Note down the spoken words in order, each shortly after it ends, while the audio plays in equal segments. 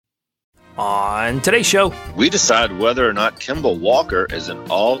On today's show, we decide whether or not Kemba Walker is an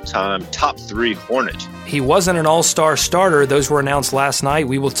all-time top 3 Hornet. He wasn't an all-star starter. Those were announced last night.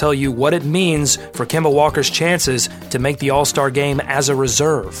 We will tell you what it means for Kemba Walker's chances to make the all-star game as a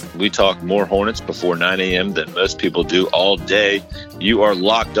reserve. We talk more Hornets before 9 a.m. than most people do all day. You are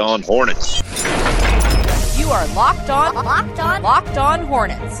Locked On Hornets. You are Locked On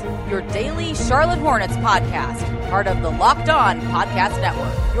Hornets, your daily Charlotte Hornets podcast, part of the Locked On Podcast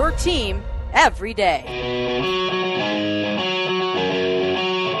Network, your team every day.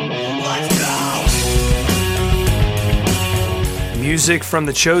 Let's go! Music from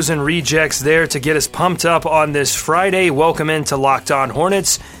the Chosen Rejects there to get us pumped up on this Friday. Welcome into Locked On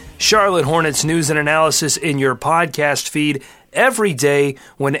Hornets, Charlotte Hornets news and analysis in your podcast feed every day,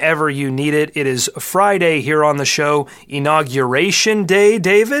 whenever you need it. It is Friday here on the show, Inauguration Day,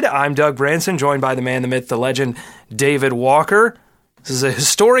 David. I'm Doug Branson, joined by the man, the myth, the legend, David Walker. This is a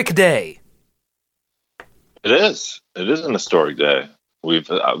historic day. It is. It is an historic day.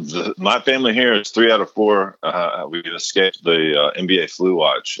 My family here is 3 out of 4. We've escaped the NBA flu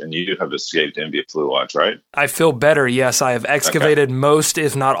watch, and you have escaped NBA flu watch, right? I feel better, yes. I have excavated most,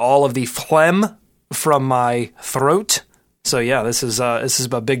 if not all, of the phlegm from my throat. So yeah, this is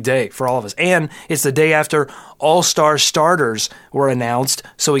a big day for all of us. And it's the day after all-star starters were announced,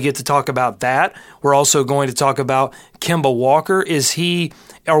 so we get to talk about that. We're also going to talk about Kemba Walker.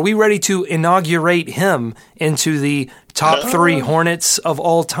 Are we ready to inaugurate him into the top 3 Hornets of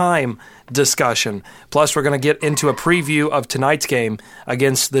all time discussion? Plus, we're going to get into a preview of tonight's game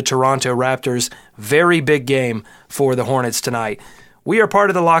against the Toronto Raptors. Very big game for the Hornets tonight. We are part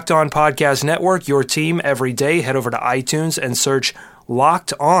of the Locked On Podcast Network, your team every day. Head over to iTunes and search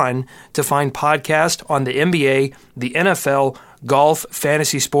Locked On to find podcasts on the NBA, the NFL, golf,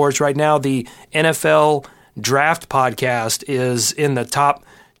 fantasy sports. Right now, the NFL Draft podcast is in the top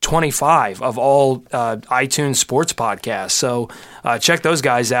 25 of all iTunes sports podcasts. So check those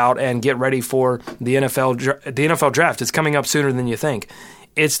guys out and get ready for the NFL Draft. It's coming up sooner than you think.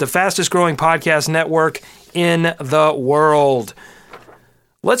 It's the fastest growing podcast network in the world.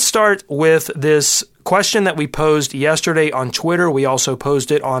 Let's start with this question that we posed yesterday on Twitter. We also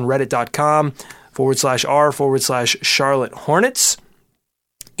posed it on reddit.com/r/Charlotte Hornets.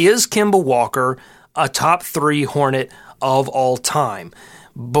 Is Kemba Walker a top 3 Hornet of all time?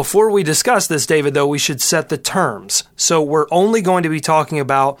 Before we discuss this, David, though, we should set the terms. So we're only going to be talking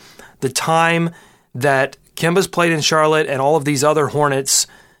about the time that Kemba's played in Charlotte and all of these other Hornets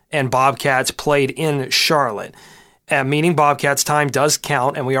and Bobcats played in Charlotte. Meaning Bobcats time does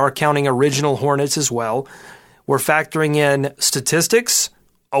count, and we are counting original Hornets as well. We're factoring in statistics,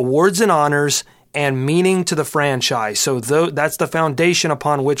 awards and honors, and meaning to the franchise. So that's the foundation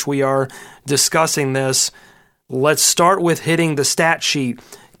upon which we are discussing this. Let's start with hitting the stat sheet.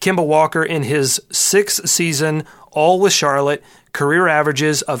 Kemba Walker in his 6th season, all with Charlotte, career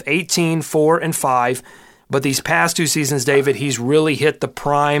averages of 18, 4, and 5. But these past 2 seasons, David, he's really hit the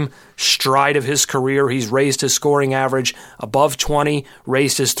prime stride of his career. He's raised his scoring average above 20,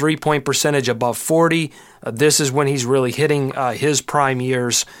 raised his three-point percentage above 40. This is when he's really hitting his prime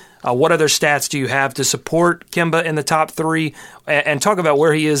years. What other stats do you have to support Kemba in the top 3? And talk about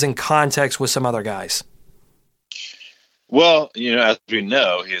where he is in context with some other guys. Well, as we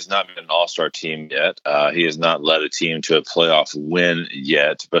know, he has not been an all-star team yet. He has not led a team to a playoff win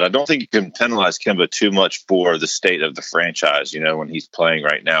yet. But I don't think you can penalize Kemba too much for the state of the franchise, when he's playing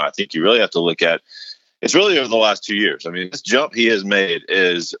right now. I think you really have to look at it's really over the last 2 years. I mean, this jump he has made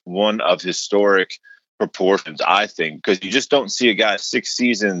is one of historic proportions, I think, because you just don't see a guy 6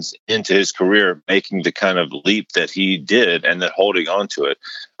 seasons into his career making the kind of leap that he did and then holding on to it.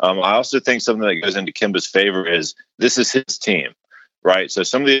 I also think something that goes into Kemba's favor is this is his team, right? So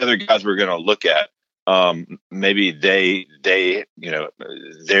some of the other guys we're going to look at, maybe that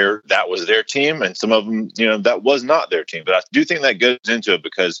was their team, and some of them, that was not their team. But I do think that goes into it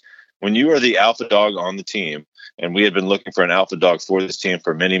because when you are the alpha dog on the team, and we had been looking for an alpha dog for this team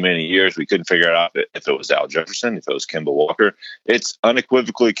for many, many years. We couldn't figure out if it was Al Jefferson, if it was Kemba Walker. It's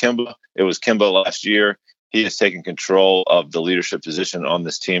unequivocally Kemba. It was Kemba last year. He has taken control of the leadership position on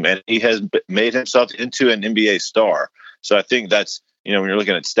this team, and he has made himself into an NBA star. So I think that's, when you're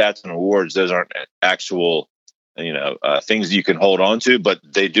looking at stats and awards, those aren't actual, things you can hold on to, but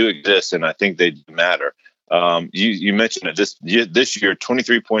they do exist, and I think they matter. You mentioned it this year,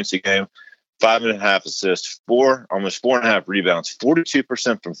 23 points a game, 5.5 assists, almost 4.5 rebounds,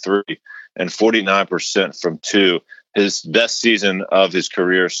 42% from 3 and 49% from 2. His best season of his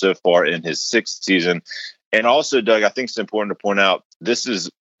career so far in his 6th season. And also, Doug, I think it's important to point out this is,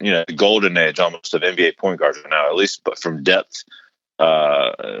 the golden age almost of NBA point guards right now, at least but from depth.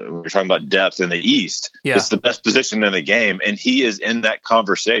 We're talking about depth in the East. Yeah. It's the best position in the game, and he is in that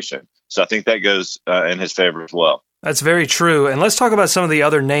conversation. So I think that goes in his favor as well. That's very true. And let's talk about some of the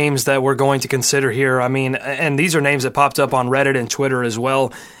other names that we're going to consider here. I mean, and these are names that popped up on Reddit and Twitter as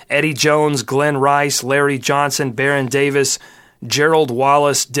well. Eddie Jones, Glenn Rice, Larry Johnson, Baron Davis, Gerald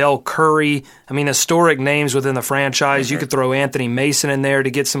Wallace, Del Curry. I mean, historic names within the franchise. You could throw Anthony Mason in there to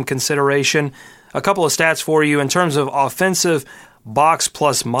get some consideration. A couple of stats for you in terms of offensive box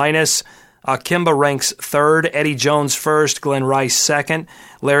plus minus. Kemba ranks third, Eddie Jones first, Glenn Rice second,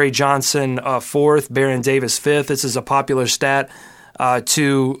 Larry Johnson fourth, Baron Davis fifth. This is a popular stat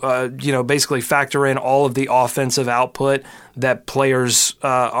to basically factor in all of the offensive output that players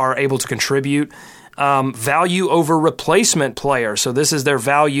are able to contribute. Value over replacement player. So this is their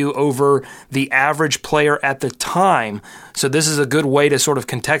value over the average player at the time. So this is a good way to sort of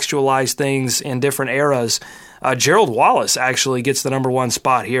contextualize things in different eras. Gerald Wallace actually gets the number one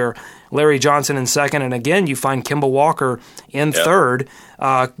spot here. Larry Johnson in second. And again, you find Kemba Walker in third.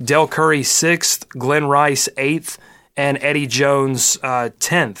 Del Curry sixth. Glenn Rice eighth. And Eddie Jones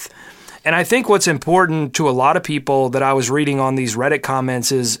 10th. And I think what's important to a lot of people that I was reading on these Reddit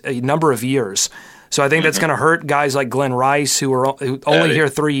comments is a number of years. So I think that's going to hurt guys like Glenn Rice, who are only here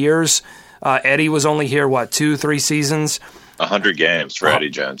 3 years. Eddie was only here, 2-3 seasons? 100 games for Eddie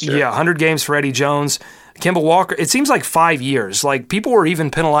Jones. Yeah, 100 games for Eddie Jones. Kemba Walker, it seems like 5 years. Like, people were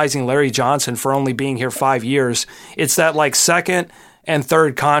even penalizing Larry Johnson for only being here 5 years. It's that, second and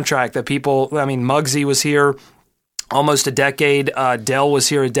third contract that people, Muggsy was here almost a decade. Dell was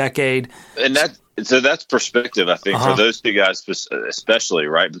here a decade. And that's perspective, I think, for those two guys especially,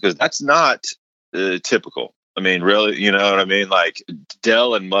 right? Because that's not typical. I mean, really, you know what I mean? Like,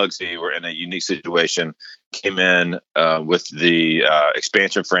 Dell and Muggsy were in a unique situation, came in with the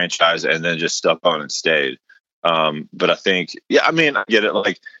expansion franchise and then just stuck on and stayed. But I think, I get it.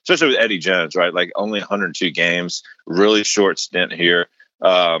 Like, especially with Eddie Jones, right? Like, only 102 games, really short stint here.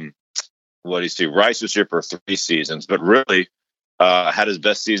 What do you see? Rice was here for 3 seasons, but really had his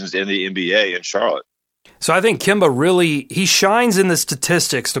best seasons in the NBA in Charlotte. So I think Kemba really, he shines in the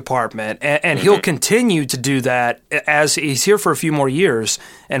statistics department, and he'll continue to do that as he's here for a few more years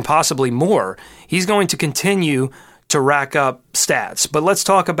and possibly more. He's going to continue to rack up stats. But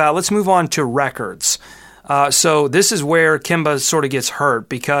let's move on to records. So this is where Kemba sort of gets hurt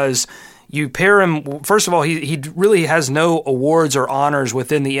because you pair him, first of all, he really has no awards or honors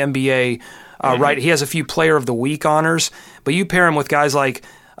within the NBA, right? He has a few Player of the Week honors, but you pair him with guys like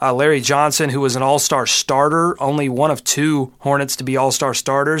Larry Johnson, who was an all-star starter, only one of 2 Hornets to be all-star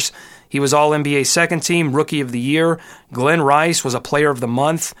starters. He was All-NBA second team, Rookie of the Year. Glenn Rice was a Player of the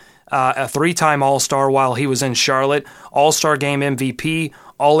Month, a 3-time All-Star while he was in Charlotte, All-Star Game MVP,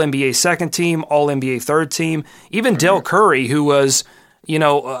 All-NBA second team, All-NBA third team. Even Del Curry, who was,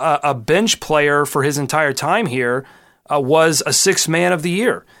 a bench player for his entire time here, was a 6th Man of the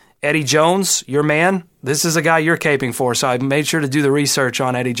Year. Eddie Jones, your man, this is a guy you're caping for, so I made sure to do the research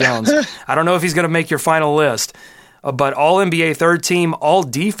on Eddie Jones. I don't know if he's going to make your final list, but All-NBA third team,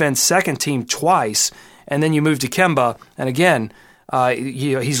 All-Defense second team twice, and then you move to Kemba. And again,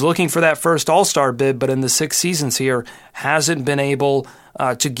 he's looking for that first All-Star bid, but in the 6 seasons here, hasn't been able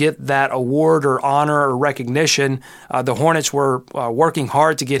to get that award or honor or recognition. The Hornets were working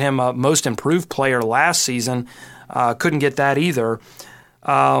hard to get him a Most Improved Player last season. Couldn't get that either.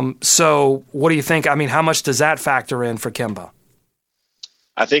 So what do you think? How much does that factor in for Kemba?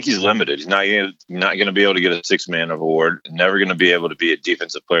 I think he's limited. He's not going to be able to get a 6th Man award, never going to be able to be a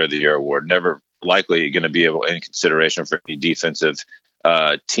Defensive Player of the Year award, never likely going to be able in consideration for any defensive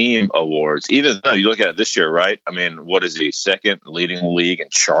team awards, even though you look at it this year, right? What is he? Second leading the league in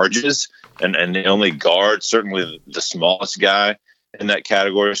charges and the only guard, certainly the smallest guy in that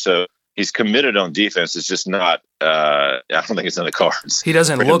category. So he's committed on defense. It's just not, I don't think it's in the cards. He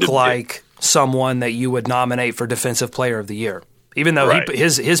doesn't look like someone that you would nominate for Defensive Player of the Year, even though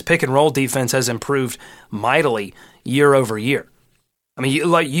his pick and roll defense has improved mightily year over year.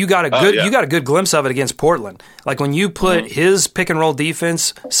 You got a good glimpse of it against Portland. Like, when you put his pick and roll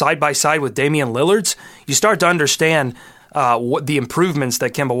defense side by side with Damian Lillard's, you start to understand what the improvements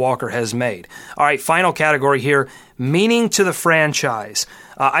that Kemba Walker has made. All right, final category here: meaning to the franchise.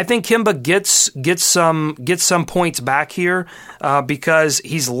 I think Kemba gets some points back here because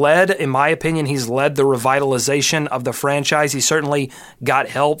he's led, in my opinion, the revitalization of the franchise. He certainly got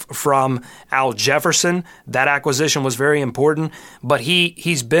help from Al Jefferson. That acquisition was very important, but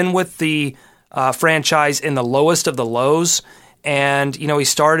he's been with the franchise in the lowest of the lows. And, he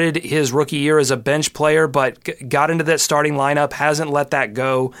started his rookie year as a bench player, but got into that starting lineup, hasn't let that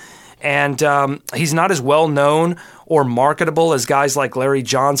go. And he's not as well known or marketable as guys like Larry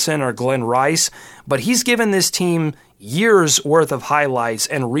Johnson or Glenn Rice, but he's given this team years worth of highlights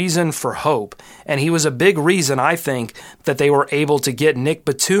and reason for hope. And he was a big reason, I think, that they were able to get Nick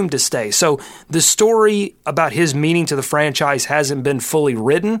Batum to stay. So the story about his meaning to the franchise hasn't been fully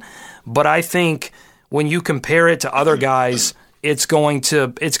written, but I think when you compare it to other guys, it's going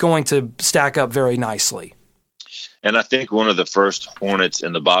to stack up very nicely. And I think one of the first Hornets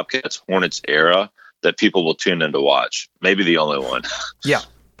in the Bobcats Hornets era that people will tune in to watch. Maybe the only one. Yeah.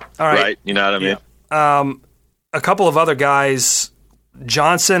 All right. Right? You know what I mean? Yeah. A couple of other guys,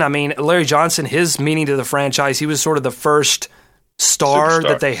 Johnson, Larry Johnson, his meaning to the franchise, he was sort of the first star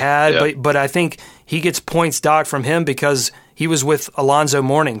that they had, yeah. But I think he gets points docked from him because he was with Alonzo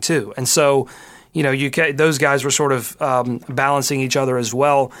Mourning too. And so, those guys were sort of balancing each other as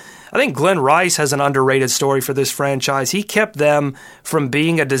well. I think Glenn Rice has an underrated story for this franchise. He kept them from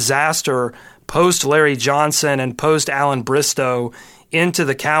being a disaster post Larry Johnson and post Alan Bristow into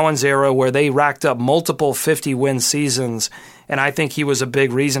the Cowens era where they racked up multiple 50-win seasons, and I think he was a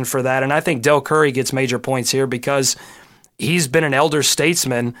big reason for that. And I think Del Curry gets major points here because he's been an elder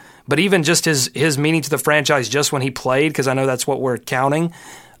statesman, but even just his meaning to the franchise just when he played, because I know that's what we're counting,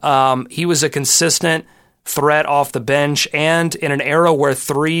 he was a consistent threat off the bench, and in an era where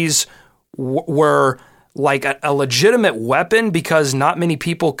threes were like a legitimate weapon because not many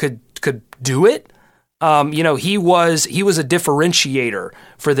people could do it. He was a differentiator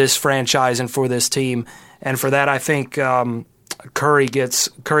for this franchise and for this team, and for that I think Curry gets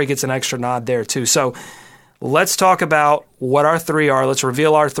an extra nod there too. So let's talk about what our three are. Let's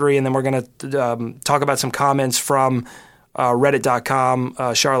reveal our three, and then we're going to talk about some comments from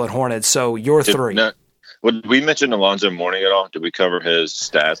Reddit.com, Charlotte Hornets. So your three. Did we mention Alonzo Mourning at all? Did we cover his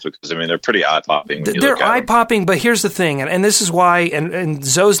stats? Because, they're pretty eye-popping. They're eye-popping, but here's the thing, and this is why, and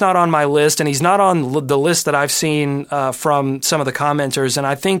Zoe's not on my list, and he's not on the list that I've seen from some of the commenters, and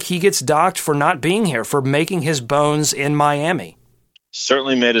I think he gets docked for not being here, for making his bones in Miami.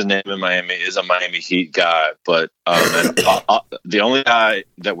 Certainly made his name in Miami, is a Miami Heat guy, but the only guy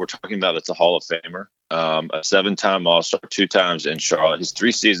that we're talking about that's a Hall of Famer, a 7-time All-Star, 2 times in Charlotte. He's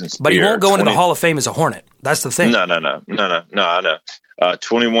 3 seasons. But he won't go into the Hall of Fame as a Hornet. That's the thing. No. I know.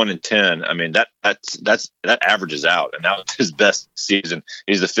 21-10. That averages out, and that was his best season.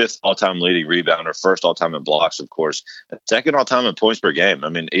 He's the 5th all-time leading rebounder, 1st all-time in blocks, of course, 2nd all-time in points per game.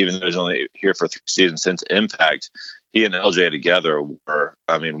 Even though he's only here for 3 seasons since Impact, he and LJ together were,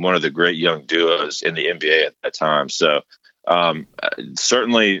 one of the great young duos in the NBA at that time. So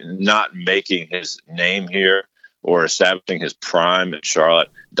certainly not making his name here or establishing his prime in Charlotte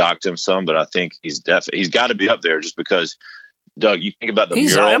docked him some, but I think he's got to be up there just because, Doug, you think about the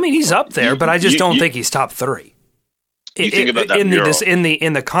mural. He's up there, but I just don't think he's top 3. You think about that mural.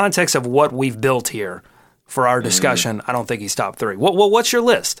 In the context of what we've built here for our discussion, I don't think he's top 3. What's your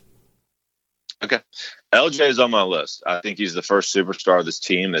list? Okay. LJ is on my list. I think he's the first superstar this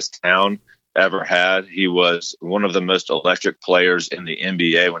team, this town, ever had. He was one of the most electric players in the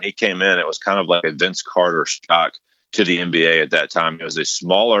NBA. When he came in, it was kind of like a Vince Carter shock to the NBA at that time. He was a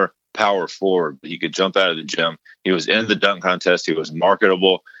smaller power forward, but he could jump out of the gym. He was in the dunk contest. He was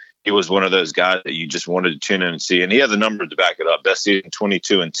marketable. He was one of those guys that you just wanted to tune in and see. And he had the numbers to back it up. Best season,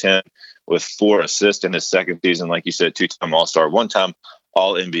 22-10 with 4 assists in his second season. Like you said, 2-time All-Star, 1-time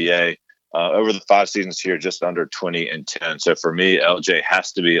All-NBA. Over the 5 seasons here, just under 20-10. So for me, LJ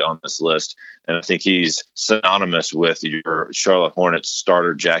has to be on this list. And I think he's synonymous with your Charlotte Hornets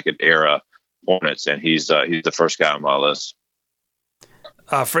starter jacket era Hornets. And he's the first guy on my list.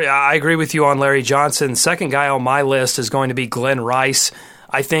 I agree with you on Larry Johnson. Second guy on my list is going to be Glenn Rice.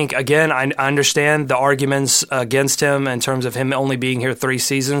 I think, again, I understand the arguments against him in terms of him only being here 3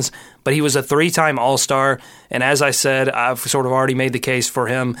 seasons, but he was a 3-time All-Star, and as I said, I've sort of already made the case for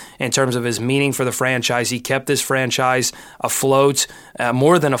him in terms of his meaning for the franchise. He kept this franchise afloat,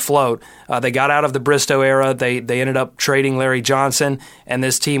 more than afloat. They got out of the Bristow era. They ended up trading Larry Johnson, and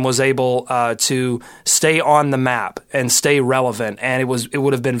this team was able to stay on the map and stay relevant, and it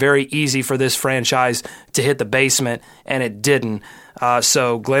would have been very easy for this franchise to hit the basement, and it didn't.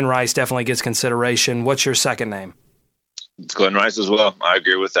 So Glenn Rice definitely gets consideration. What's your second name? It's Glenn Rice as well. I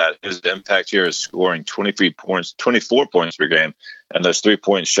agree with that. His impact here is scoring 24 points per game, and those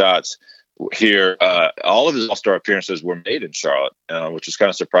 3-point shots here. All of his All-Star appearances were made in Charlotte, which is kind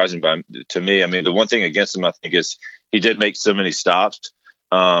of surprising to me. The one thing against him, I think, is he did make so many stops,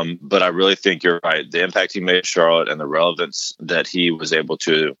 but I really think you're right. The impact he made in Charlotte and the relevance that he was able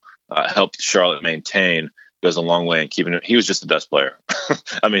to help Charlotte maintain goes a long way in keeping him. He was just the best player.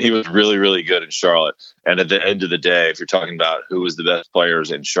 I mean, he was really, really good in Charlotte. And at the end of the day, if you're talking about who was the best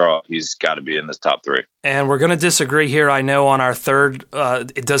players in Charlotte, he's got to be in this top 3. And we're going to disagree here, I know, on our third.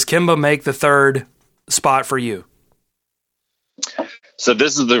 Does Kemba make the third spot for you? So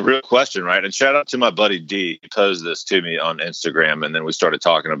this is the real question, right? And shout out to my buddy D. He posed this to me on Instagram, and then we started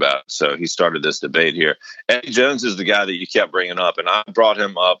talking about it. So he started this debate here. Eddie Jones is the guy that you kept bringing up, and I brought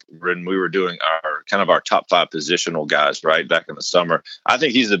him up when we were doing our top 5 positional guys, right, back in the summer. I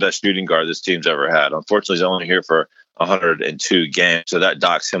think he's the best shooting guard this team's ever had. Unfortunately, he's only here for 102 games, so that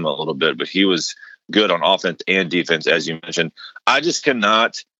docks him a little bit. But he was good on offense and defense, as you mentioned. I just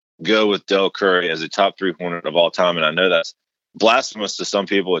cannot go with Del Curry as a top 3 Hornet of all time, and I know that's blasphemous to some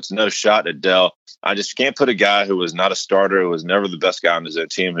people. It's no shot at Dell. I just can't put a guy who was not a starter, who was never the best guy on his own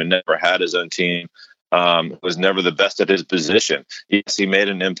team, who never had his own team, was never the best at his position. Yes, he made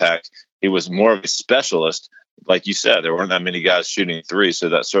an impact. He was more of a specialist. Like you said, there weren't that many guys shooting 3, so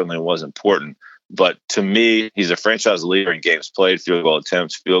that certainly was important. But to me, he's a franchise leader in games played, field goal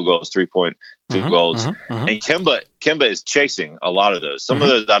attempts, field goals, 3-point field goals. And Kemba is chasing a lot of those. Some of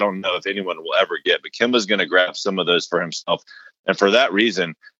those I don't know if anyone will ever get, but Kemba's going to grab some of those for himself. And for that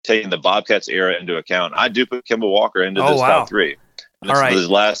reason, taking the Bobcats era into account, I do put Kemba Walker into this top 3. And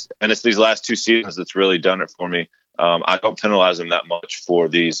it's these last 2 seasons that's really done it for me. I don't penalize him that much for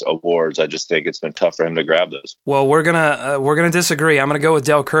these awards. I just think it's been tough for him to grab those. Well, we're gonna disagree. I'm gonna go with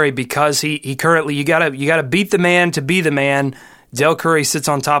Del Curry because he currently you gotta beat the man to be the man. Del Curry sits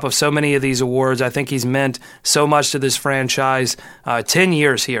on top of so many of these awards. I think he's meant so much to this franchise. 10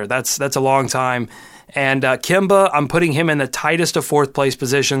 years here. That's a long time. And Kemba, I'm putting him in the tightest of 4th place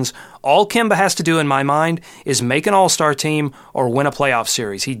positions. All Kemba has to do, in my mind, is make an all-star team or win a playoff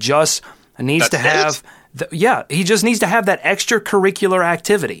series. He just needs to have. He just needs to have that extracurricular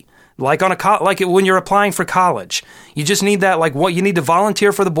activity, like when you're applying for college. You just need that, you need to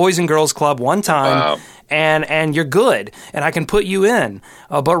volunteer for the Boys and Girls Club one time, and you're good, and I can put you in.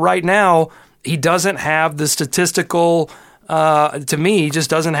 But right now, he doesn't have the statistical. To me, he just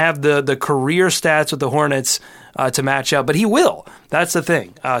doesn't have the career stats with the Hornets to match up. But he will. That's the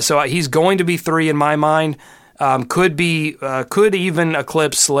thing. So he's going to be 3 in my mind. Could even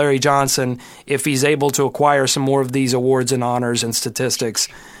eclipse Larry Johnson if he's able to acquire some more of these awards and honors and statistics.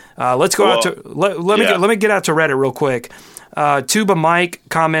 Let's go out to let me get out to Reddit real quick. Tuba Mike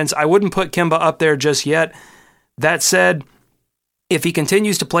comments, I wouldn't put Kemba up there just yet. That said, if he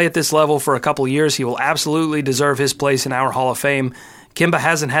continues to play at this level for a couple of years, he will absolutely deserve his place in our Hall of Fame. Kemba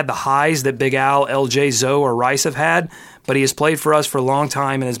hasn't had the highs that Big Al, LJ, Zoe, or Rice have had, but he has played for us for a long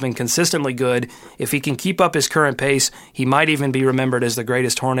time and has been consistently good. If he can keep up his current pace, he might even be remembered as the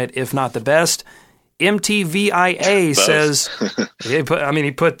greatest Hornet, if not the best. MTVIA says, he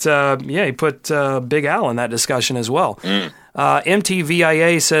put Big Al in that discussion as well.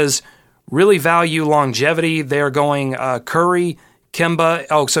 MTVIA says, really value longevity. They are going Curry,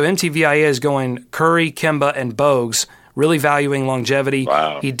 Kemba. So MTVIA is going Curry, Kemba, and Bogues. Really valuing longevity.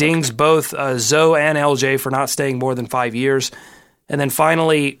 Wow. He dings both Zoe and LJ for not staying more than 5 years. And then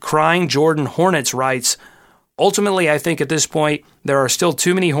finally, Crying Jordan Hornets writes, ultimately, I think at this point, there are still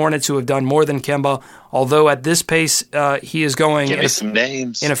too many Hornets who have done more than Kemba, although at this pace, he is going Give me some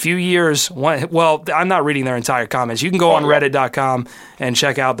names. In a few years. Well, I'm not reading their entire comments. You can go on Reddit.com and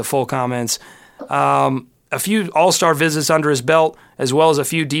check out the full comments. A few all-star visits under his belt, as well as a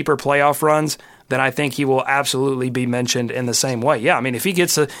few deeper playoff runs, then I think he will absolutely be mentioned in the same way. Yeah, I mean, if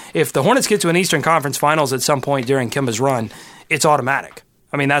the Hornets get to an Eastern Conference Finals at some point during Kemba's run, it's automatic.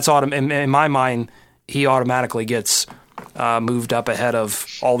 I mean, that's in my mind, he automatically gets moved up ahead of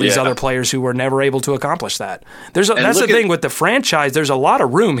all these other players who were never able to accomplish that. That's the thing with the franchise. There's a lot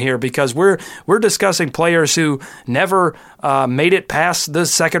of room here because we're discussing players who never made it past the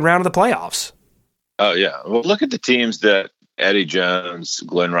second round of the playoffs. Oh, yeah. Well, look at the teams that Eddie Jones,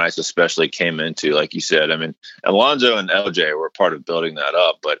 Glenn Rice especially came into, like you said. I mean, Alonzo and LJ were part of building that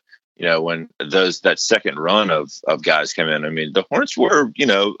up, but when that second run of guys came in, I mean, the Hornets were,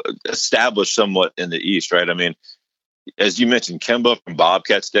 established somewhat in the East, right? I mean, as you mentioned, Kemba from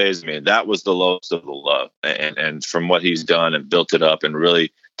Bobcats days, I mean, that was the lowest of the low. And from what he's done and built it up and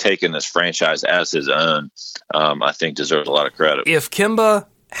really taken this franchise as his own, I think deserves a lot of credit. If Kemba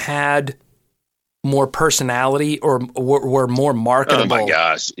had more personality or were more marketable. Oh my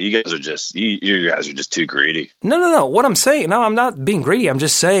gosh, you guys are just too greedy. No. What I'm saying, no, I'm not being greedy. I'm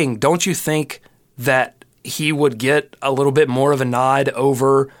just saying, don't you think that he would get a little bit more of a nod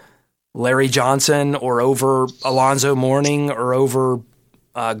over Larry Johnson or over Alonzo Mourning or over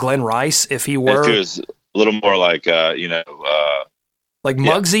Glenn Rice if he were? If he was a little more like like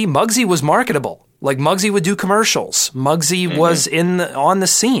Muggsy. Muggsy was marketable. Like Muggsy would do commercials. Muggsy was on the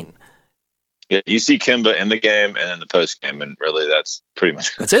scene. Yeah, you see Kemba in the game and in the post game, and really that's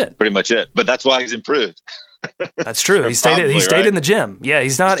it. Pretty much it. But that's why he's improved. That's true. He stayed in the gym. Yeah,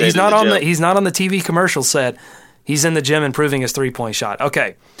 he's not on the TV commercial set. He's in the gym improving his 3-point shot.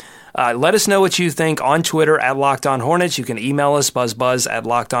 Okay. Let us know what you think on Twitter at Locked On Hornets. You can email us,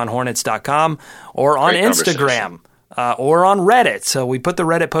 buzzbuzz@lockedonhornets.com, or on Instagram, or on Reddit. So we put the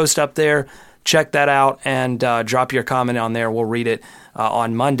Reddit post up there. Check that out and drop your comment on there. We'll read it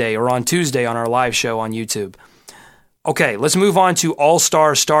on Monday or on Tuesday on our live show on YouTube. Okay, let's move on to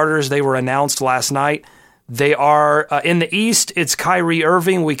All-Star starters. They were announced last night. They are in the East, it's Kyrie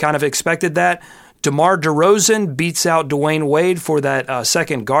Irving. We kind of expected that. DeMar DeRozan beats out Dwayne Wade for that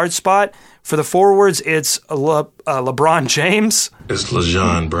second guard spot. For the forwards, it's LeBron James. It's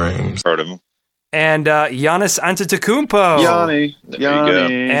LeJon Brames. Heard of him. And Giannis Antetokounmpo.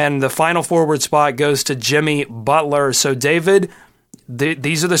 Yanni. And the final forward spot goes to Jimmy Butler. So, David,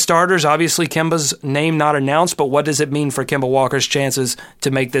 these are the starters. Obviously, Kemba's name not announced, but what does it mean for Kemba Walker's chances to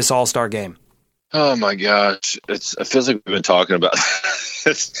make this All-Star game? Oh, my gosh. It feels like we've been talking about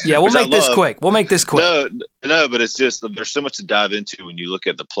this. Yeah, we'll make this quick. No, but it's just there's so much to dive into when you look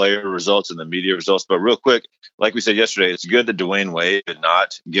at the player results and the media results. But real quick, like we said yesterday, it's good that Dwayne Wade did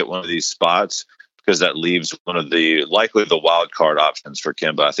not get one of these spots because that leaves one of the likely the wild card options for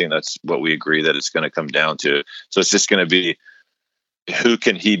Kemba. I think that's what we agree that it's going to come down to. So it's just going to be who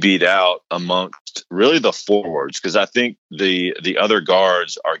can he beat out amongst really the forwards? Because I think the other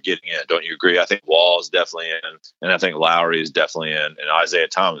guards are getting in. Don't you agree? I think Wall's definitely in, and I think Lowry is definitely in, and Isaiah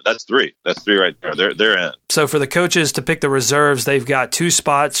Thomas. That's three. That's three right there. They're in. So for the coaches to pick the reserves, they've got 2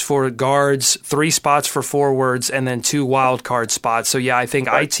 spots for guards, 3 spots for forwards, and then 2 wild card spots. So yeah, I think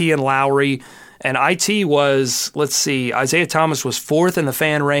IT and Lowry, and IT was, let's see, Isaiah Thomas was 4th in the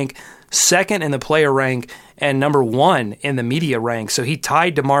fan rank, 2nd in the player rank, and number 1 in the media rank. So he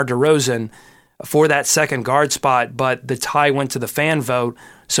tied DeMar DeRozan for that second guard spot, but the tie went to the fan vote,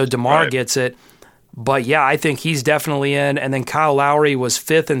 so DeMar gets it. But yeah, I think he's definitely in. And then Kyle Lowry was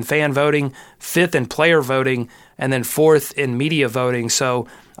 5th in fan voting, 5th in player voting, and then 4th in media voting. So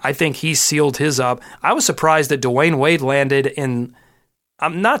I think he sealed his up. I was surprised that Dwayne Wade landed in –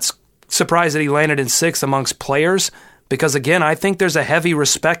 I'm not surprised that he landed in 6th amongst players, because, again, I think there's a heavy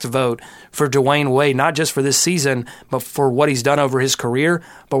respect vote for Dwayne Wade, not just for this season, but for what he's done over his career.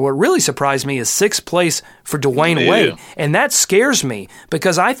 But what really surprised me is 6th place for Dwayne Wade. And that scares me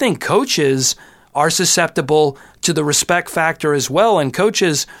because I think coaches are susceptible to the respect factor as well. And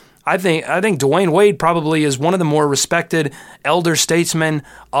coaches, I think Dwayne Wade probably is one of the more respected elder statesmen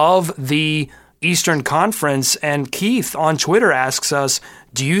of the Eastern Conference. And Keith on Twitter asks us,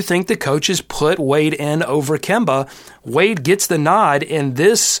 do you think the coaches put Wade in over Kemba? Wade gets the nod in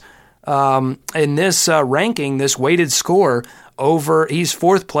this ranking, this weighted score over. He's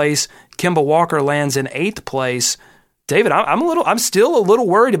 4th place. Kemba Walker lands in 8th place. David, I'm still a little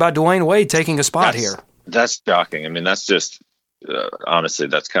worried about Dwayne Wade taking a spot here. That's shocking. I mean, that's just honestly,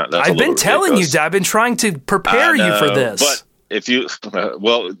 that's I've been telling you, I've been trying to prepare you for this. But if you,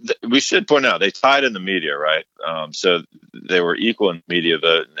 we should point out they tied in the media, right? So they were equal in media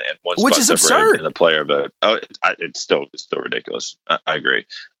vote and one spot, which is absurd, in the player vote. Oh, it's still ridiculous. I agree.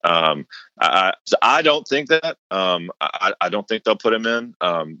 I don't think that. I don't think they'll put him in.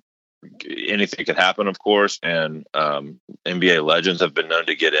 Anything could happen, of course, and NBA legends have been known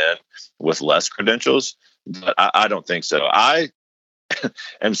to get in with less credentials, but I don't think so. I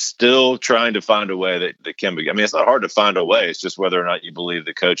am still trying to find a way that Kemba. I mean, it's not hard to find a way. It's just whether or not you believe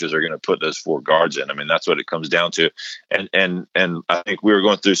the coaches are going to put those 4 guards in. I mean, that's what it comes down to. And I think we were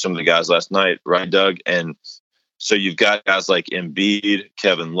going through some of the guys last night, right, Doug? And so you've got guys like Embiid,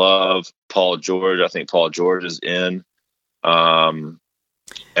 Kevin Love, Paul George. I think Paul George is in.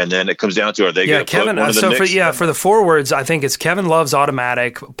 And then it comes down to, are they going to put one of the Knicks? For the forwards, I think it's Kevin Love's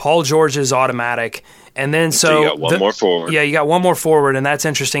automatic, Paul George is automatic, and then so you got one more forward. Yeah, you got one more forward, and that's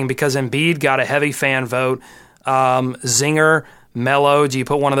interesting because Embiid got a heavy fan vote. Zinger, Melo, do you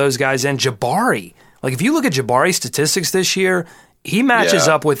put one of those guys in? Jabari, like if you look at Jabari's statistics this year, he matches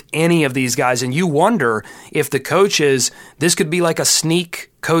up with any of these guys, and you wonder if the coaches, this could be like a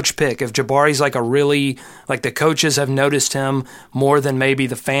sneak coach pick. If Jabari's like the coaches have noticed him more than maybe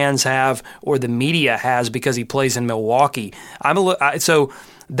the fans have or the media has because he plays in Milwaukee. So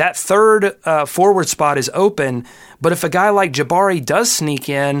that 3rd forward spot is open, but if a guy like Jabari does sneak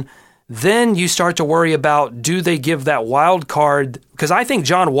in, then you start to worry about, do they give that wild card? Because I think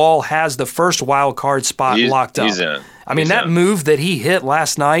John Wall has the first wild card spot locked up. He's in. I mean, that move that he hit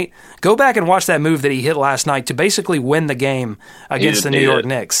last night, go back and watch that move that he hit last night to basically win the game against the New York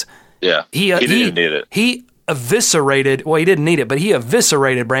Knicks. Yeah, he didn't need it. He eviscerated. Well, he didn't need it, but he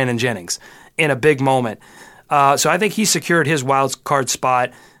eviscerated Brandon Jennings in a big moment. So I think he secured his wild card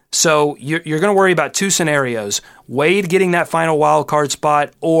spot. So you're going to worry about two scenarios: Wade getting that final wild card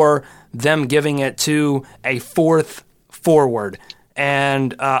spot, or them giving it to a fourth forward.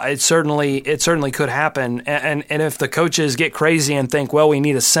 And it certainly could happen. And if the coaches get crazy and think, well, we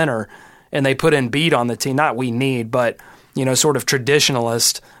need a center, and they put Embiid on the team, not we need, but sort of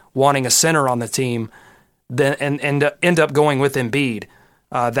traditionalist wanting a center on the team, then and end up going with Embiid,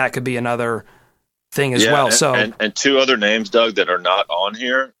 that could be another thing as well. And two other names, Doug, that are not on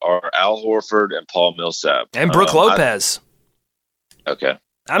here are Al Horford and Paul Millsap and Brook Lopez. Okay.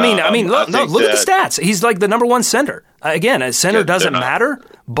 Look at the stats. He's like the number one center. Again, a center doesn't matter,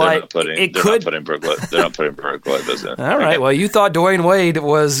 but it could. They're not putting Brook Lopez in. All right. Well, you thought Dwayne Wade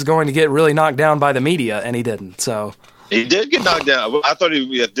was going to get really knocked down by the media, and he didn't. So he did get knocked down. I thought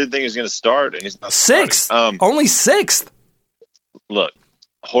he did think he was going to start, and he's not. Sixth, only sixth. Look,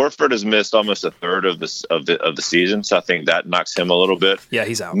 Horford has missed almost a third of the season, so I think that knocks him a little bit. Yeah,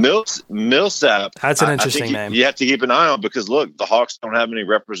 he's out. Millsap. That's an interesting name. You have to keep an eye on because look, the Hawks don't have any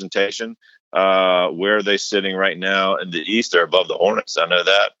representation. Where are they sitting right now in the East? They're above the Hornets. I know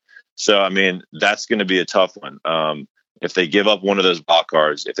that. So that's going to be a tough one. If they give up one of those block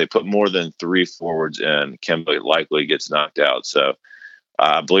cards, if they put more than three forwards in, Kemba likely gets knocked out. So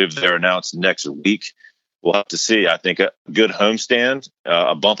I believe they're announced next week. We'll have to see. I think a good homestand,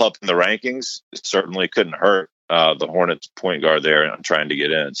 a bump up in the rankings certainly couldn't hurt the Hornets point guard there and trying to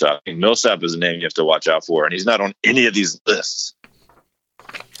get in. So I think Millsap is a name you have to watch out for, and he's not on any of these lists.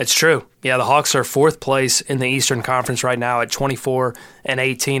 It's true. Yeah, the Hawks are fourth place in the Eastern Conference right now at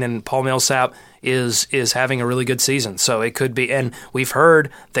 24-18, and Paul Millsap is having a really good season. So it could be, and we've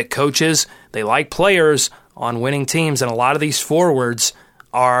heard that coaches, they like players on winning teams, and a lot of these forwards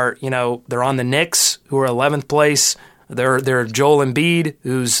are, they're on the Knicks, who are 11th place. They're Joel Embiid,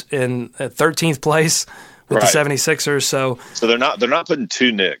 who's in 13th place with the 76ers. So they're not putting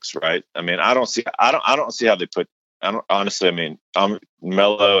two Knicks, right? I don't see how they put. Honestly,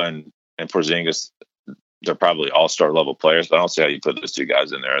 Melo and Porzingis, they're probably all-star level players, but I don't see how you put those two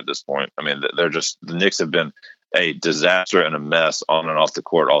guys in there at this point. They're just, the Knicks have been a disaster and a mess on and off the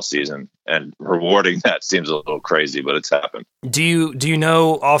court all season, and rewarding that seems a little crazy, but it's happened. Do you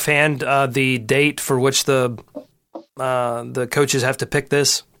know offhand the date for which the coaches have to pick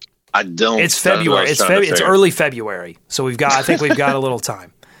this? I don't. It's February. It's early February, so I think we've got a little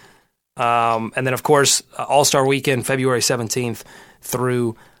time. And then, of course, All-Star Weekend, February 17th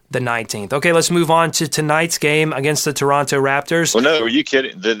through the 19th. Okay, let's move on to tonight's game against the Toronto Raptors. Well, no, are you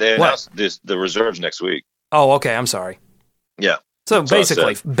kidding? They announced the reserves next week. Oh, okay, I'm sorry. Yeah. So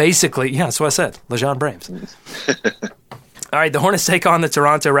basically, yeah, that's what I said, LeJon Brames. All right, the Hornets take on the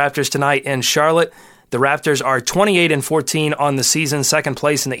Toronto Raptors tonight in Charlotte. The Raptors are 28-14 on the season, second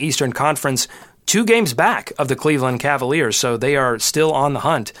place in the Eastern Conference, 2 games back of the Cleveland Cavaliers, so they are still on the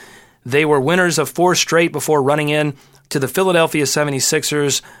hunt. They were winners of 4 straight before running in to the Philadelphia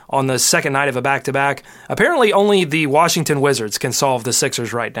 76ers on the second night of a back-to-back. Apparently only the Washington Wizards can solve the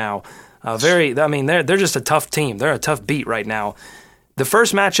Sixers right now. They're just a tough team. They're a tough beat right now. The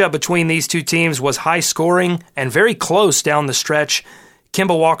first matchup between these two teams was high scoring and very close down the stretch.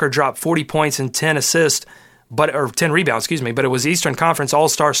 Kemba Walker dropped 40 points and 10 rebounds, but it was Eastern Conference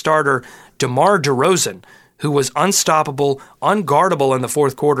All-Star starter DeMar DeRozan who was unstoppable, unguardable in the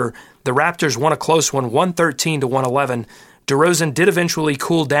fourth quarter. The Raptors won a close one, 113-111. DeRozan did eventually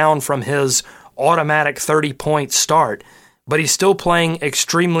cool down from his automatic 30-point start, but he's still playing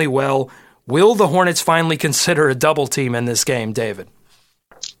extremely well. Will the Hornets finally consider a double team in this game, David?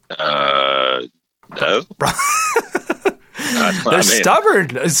 No. They're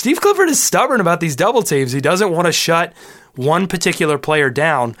stubborn. Steve Clifford is stubborn about these double teams. He doesn't want to shut one particular player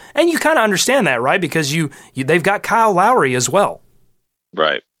down, and you kind of understand that, right? Because they've got Kyle Lowry as well.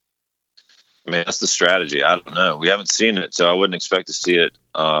 Right. That's the strategy. I don't know. We haven't seen it, so I wouldn't expect to see it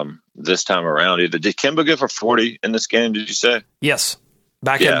this time around either. Did Kemba go for 40 in this game, did you say? Yes.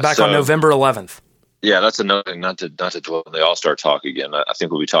 Back on November 11th. Yeah, that's another thing, not to dwell on the All-Star talk again. I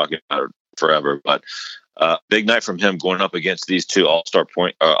think we'll be talking about it forever, but big night from him going up against these two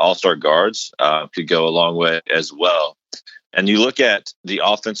All-Star guards could go a long way as well. And you look at the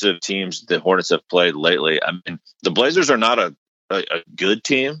offensive teams the Hornets have played lately. The Blazers are not a good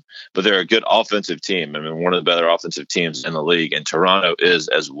team, but they're a good offensive team. One of the better offensive teams in the league, and Toronto is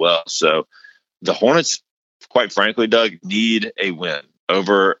as well. So the Hornets, quite frankly, Doug, need a win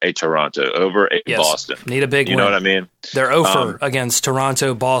over a Toronto, over a Boston. Need a big win. You know what I mean? They're 0 against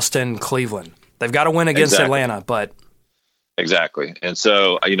Toronto, Boston, Cleveland. They've got to win against Atlanta, but... Exactly. And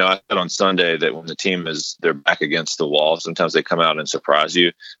so, I said on Sunday that when the team they're back against the wall, sometimes they come out and surprise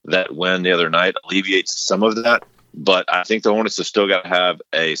you. That win the other night alleviates some of that. But I think the Hornets have still got to have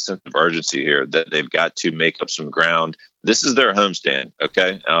a sense of urgency here, that they've got to make up some ground. This is their homestand,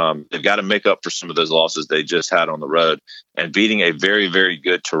 okay? They've got to make up for some of those losses they just had on the road. And beating a very, very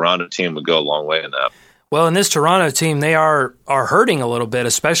good Toronto team would go a long way in that. Well, in this Toronto team, they are hurting a little bit,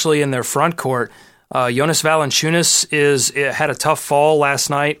 especially in their front court. Jonas Valanciunas had a tough fall last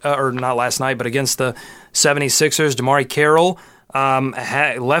night, or not last night, but against the 76ers. DeMarre Carroll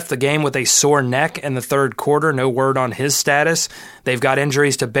left the game with a sore neck in the third quarter. No word on his status. They've got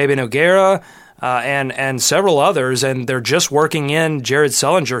injuries to Bebe Nogueira and several others, and they're just working in Jared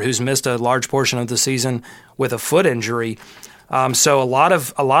Sullinger, who's missed a large portion of the season with a foot injury. So a lot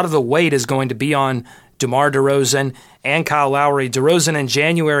of the weight is going to be on DeMar DeRozan and Kyle Lowry. DeRozan in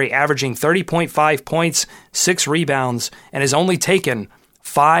January averaging 30.5 points, 6 rebounds, and has only taken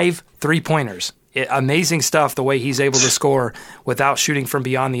 5 3-pointers. Amazing stuff, the way he's able to score without shooting from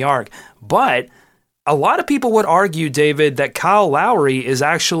beyond the arc. But a lot of people would argue, David, that Kyle Lowry is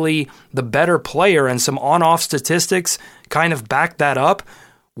actually the better player, and some on-off statistics kind of back that up.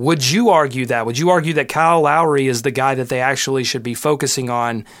 Would you argue that? Would you argue that Kyle Lowry is the guy that they actually should be focusing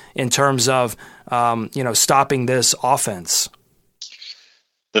on in terms of, stopping this offense?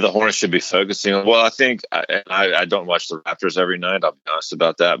 That the Hornets should be focusing on? Well, I think I don't watch the Raptors every night. I'll be honest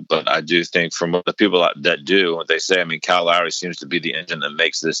about that. But I do think from the people that do, what they say, Kyle Lowry seems to be the engine that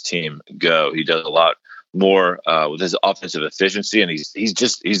makes this team go. He does a lot more with his offensive efficiency, and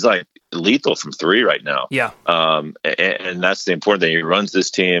he's like lethal from 3 right now. Yeah. And that's the important thing. He runs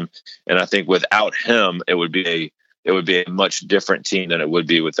this team, and I think without him, it would be a much different team than it would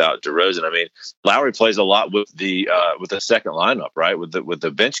be without DeRozan. Lowry plays a lot with the second lineup, right? With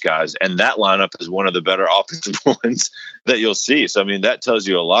the bench guys, and that lineup is one of the better offensive ones that you'll see. So that tells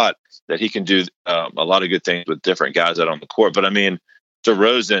you a lot, that he can do a lot of good things with different guys out on the court. But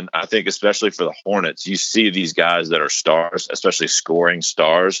DeRozan, I think especially for the Hornets, you see these guys that are stars, especially scoring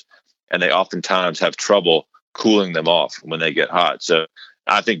stars, and they oftentimes have trouble cooling them off when they get hot. So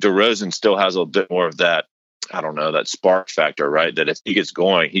I think DeRozan still has a bit more of that, that spark factor, right? That if he gets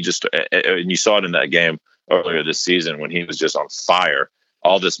going, and you saw it in that game earlier this season when he was just on fire.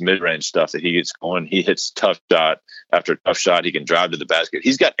 All this mid-range stuff that he gets going, he hits tough shot after tough shot. He can drive to the basket.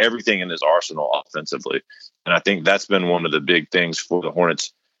 He's got everything in his arsenal offensively. And I think that's been one of the big things for the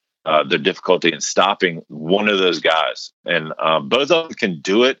Hornets, their difficulty in stopping one of those guys. And both of them can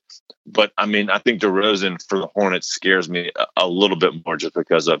do it. But, I think DeRozan for the Hornets scares me a little bit more just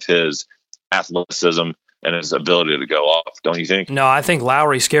because of his athleticism and his ability to go off, don't you think? No, I think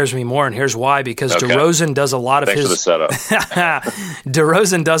Lowry scares me more, and here's why. Because DeRozan does a lot of Thanks for the setup.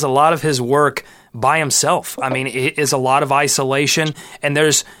 DeRozan does a lot of his work by himself. It is a lot of isolation, and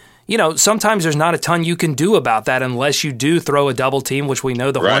there's, sometimes there's not a ton you can do about that unless you do throw a double team, which we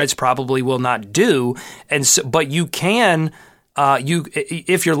know the Hornets probably will not do. But you can.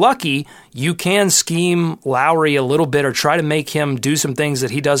 If you're lucky, you can scheme Lowry a little bit or try to make him do some things that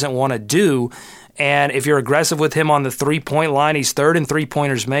he doesn't want to do. And if you're aggressive with him on the 3-point line, he's 3rd in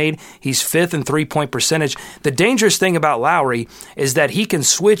 3-pointers made. He's 5th in 3-point percentage. The dangerous thing about Lowry is that he can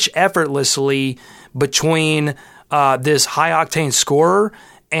switch effortlessly between this high-octane scorer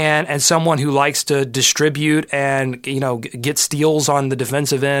and someone who likes to distribute and get steals on the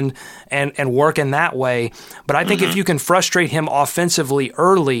defensive end and work in that way. But I think if you can frustrate him offensively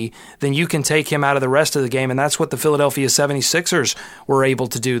early, then you can take him out of the rest of the game, and that's what the Philadelphia 76ers were able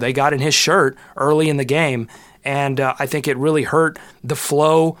to do. They got in his shirt early in the game, and I think it really hurt the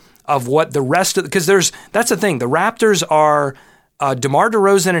flow of what the rest of – because that's the thing. The Raptors are DeMar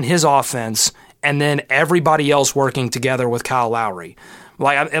DeRozan and his offense, and then everybody else working together with Kyle Lowry.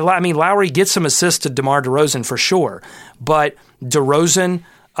 Lowry gets some assists to DeMar DeRozan for sure, but DeRozan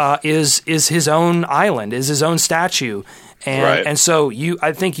is his own island, is his own statue, and so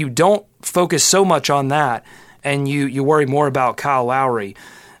I think you don't focus so much on that, and you worry more about Kyle Lowry.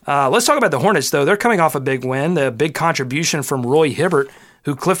 Let's talk about the Hornets, though. They're coming off a big win, the big contribution from Roy Hibbert,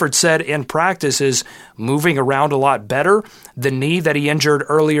 who Clifford said in practice is moving around a lot better. The knee that he injured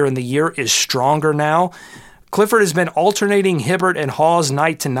earlier in the year is stronger now. Clifford has been alternating Hibbert and Hawes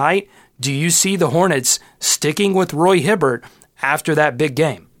night to night. Do you see the Hornets sticking with Roy Hibbert after that big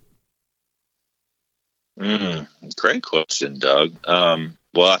game? Great question, Doug.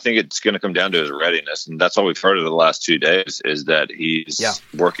 Well, I think it's going to come down to his readiness, and that's all we've heard of the last 2 days is that he's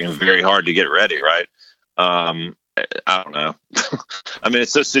working very hard to get ready, right? I don't know.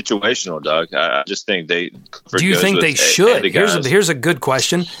 It's so situational, Doug. I just think they. Do you think they should? Here's a good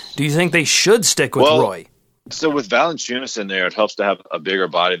question. Do you think they should stick with Roy? So with Valanciunas in there, it helps to have a bigger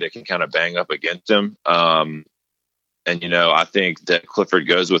body that can kind of bang up against him. And, I think that Clifford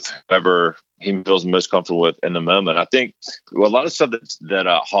goes with whoever he feels most comfortable with in the moment. I think a lot of stuff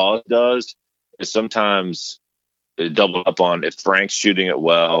that Hawes does is sometimes double up on if Frank's shooting it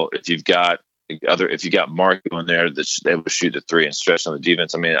well, if you got Marco in there that's able to shoot the three and stretch on the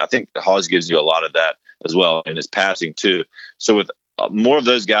defense. I mean, I think Hawes gives you a lot of that as well in his passing too. So with more of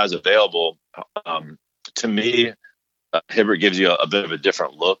those guys available, to me, Hibbert gives you a bit of a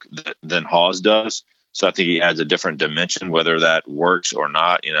different look than Hawes does. So I think he adds a different dimension, whether that works or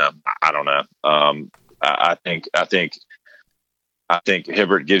not. I don't know. I think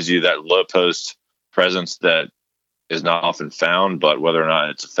Hibbert gives you that low post presence that is not often found, but whether or not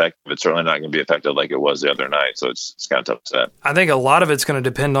it's effective, it's certainly not going to be effective like it was the other night. So it's kind of tough to say. I think a lot of it's going to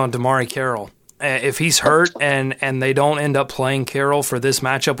depend on DeMarre Carroll. If he's hurt and they don't end up playing Carroll for this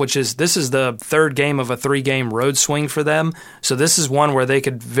matchup, this is the third game of a 3-game road swing for them. So this is one where they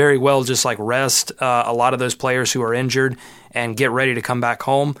could very well just rest a lot of those players who are injured and get ready to come back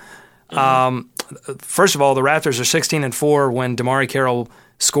home. Mm-hmm. First of all, the Raptors are 16-4 when DeMarre Carroll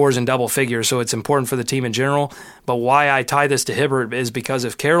scores in double figures, so it's important for the team in general. But why I tie this to Hibbert is because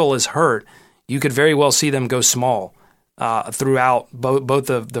if Carroll is hurt, you could very well see them go small throughout both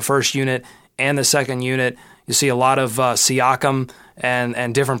the first unit and the second unit. You see a lot of Siakam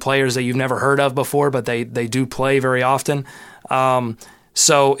and different players that you've never heard of before, but they do play very often.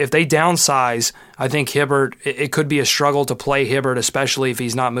 So if they downsize, I think Hibbert, it could be a struggle to play Hibbert, especially if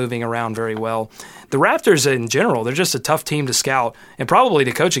he's not moving around very well. The Raptors in general, they're just a tough team to scout and probably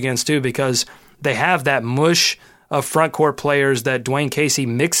to coach against too, because they have that mush of front court players that Dwayne Casey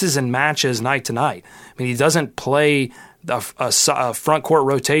mixes and matches night to night. I mean, he doesn't play a front court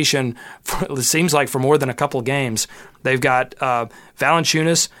rotation, it seems like, for more than a couple of games. They've got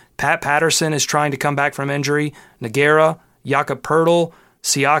Valanciunas, Pat Patterson is trying to come back from injury, Nogueira, Jakob Poeltl,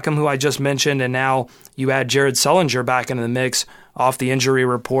 Siakam, who I just mentioned, and now you add Jared Sullinger back into the mix off the injury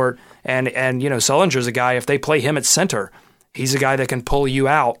report. And Sullinger's a guy, if they play him at center, he's a guy that can pull you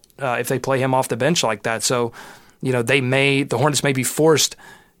out if they play him off the bench like that. So, the Hornets may be forced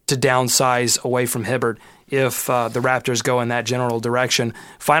to downsize away from Hibbert if the Raptors go in that general direction.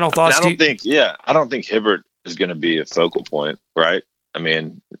 Final thoughts? I don't think Hibbert is going to be a focal point, right? I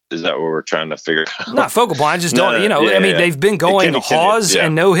mean, is that what we're trying to figure out? Not focal point. I just don't, they've been going Hawes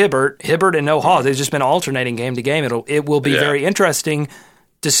and no Hibbert and no Hawes. They've just been alternating game to game. It will be very interesting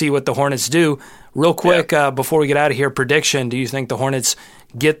to see what the Hornets do. Real quick, before we get out of here, prediction, do you think the Hornets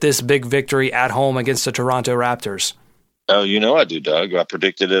get this big victory at home against the Toronto Raptors? Oh, I do, Doug. I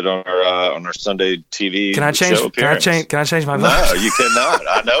predicted it on our Sunday TV show appearance. Can I change my vote? No, you cannot.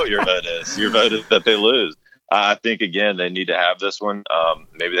 I know what your vote is. Your vote is that they lose. I think, again, they need to have this one.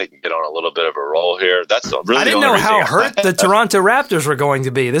 Maybe they can get on a little bit of a roll here. That's really I didn't know how hurt the Toronto Raptors were going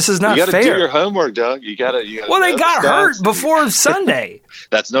to be. This is not fair. You got to do your homework, Doug. You got to. Well, they got hurt before Sunday.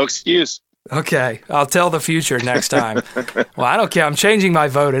 That's no excuse. Okay, I'll tell the future next time. Well, I don't care. I'm changing my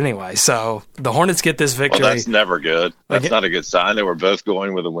vote anyway. So the Hornets get this victory. Well, that's never good. That's not a good sign that we're both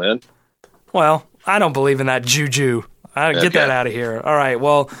going with a win. Well, I don't believe in that juju. Get that out of here. All right,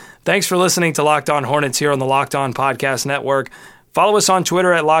 well, thanks for listening to Locked On Hornets here on the Locked On Podcast Network. Follow us on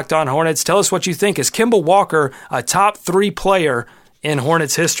Twitter at Locked On Hornets. Tell us what you think. Is Kemba Walker a top 3 player in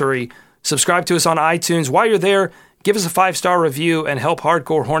Hornets history? Subscribe to us on iTunes. While you're there, give us a 5-star review and help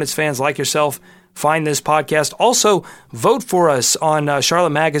hardcore Hornets fans like yourself find this podcast. Also, vote for us on Charlotte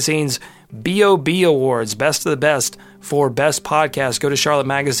Magazine's BOB Awards, Best of the Best for Best Podcast. Go to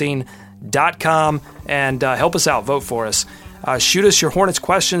charlottemagazine.com and help us out. Vote for us. Shoot us your Hornets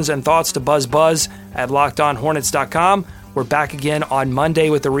questions and thoughts to BuzzBuzz at LockedOnHornets.com. We're back again on Monday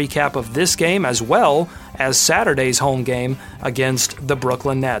with a recap of this game as well as Saturday's home game against the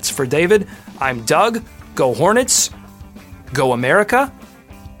Brooklyn Nets. For David, I'm Doug. Go Hornets. Go America.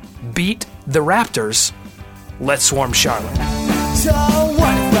 Beat the Raptors. Let's swarm Charlotte. So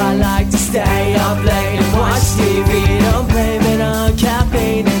what if I like to stay up late and watch TV? Don't blame it on